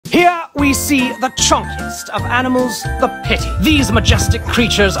we see the chunkiest of animals, the pittie. These majestic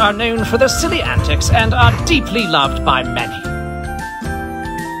creatures are known for their silly antics and are deeply loved by many.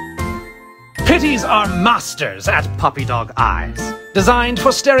 Pitties are masters at puppy dog eyes, designed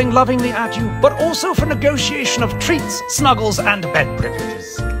for staring lovingly at you, but also for negotiation of treats, snuggles, and bed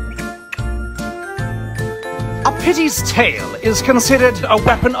privileges. A pittie's tail is considered a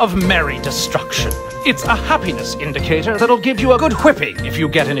weapon of merry destruction. It's a happiness indicator that'll give you a good whipping if you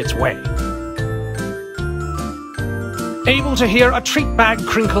get in its way. Able to hear a treat bag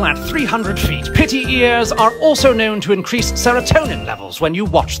crinkle at 300 feet, pittie ears are also known to increase serotonin levels when you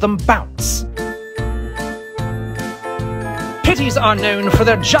watch them bounce. Pitties are known for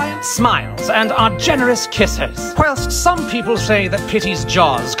their giant smiles and are generous kissers. Whilst some people say that pitties'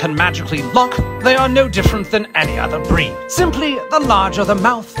 jaws can magically lock, they are no different than any other breed. Simply, the larger the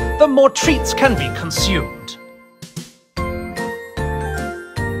mouth, the more treats can be consumed.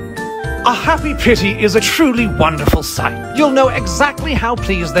 A happy pittie is a truly wonderful sight. You'll know exactly how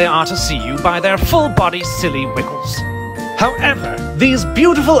pleased they are to see you by their full-body silly wiggles. However, these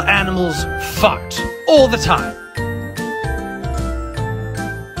beautiful animals fart all the time.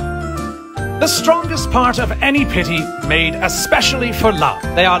 The strongest part of any pittie, made especially for love.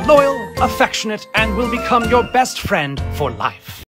 They are loyal, affectionate, and will become your best friend for life.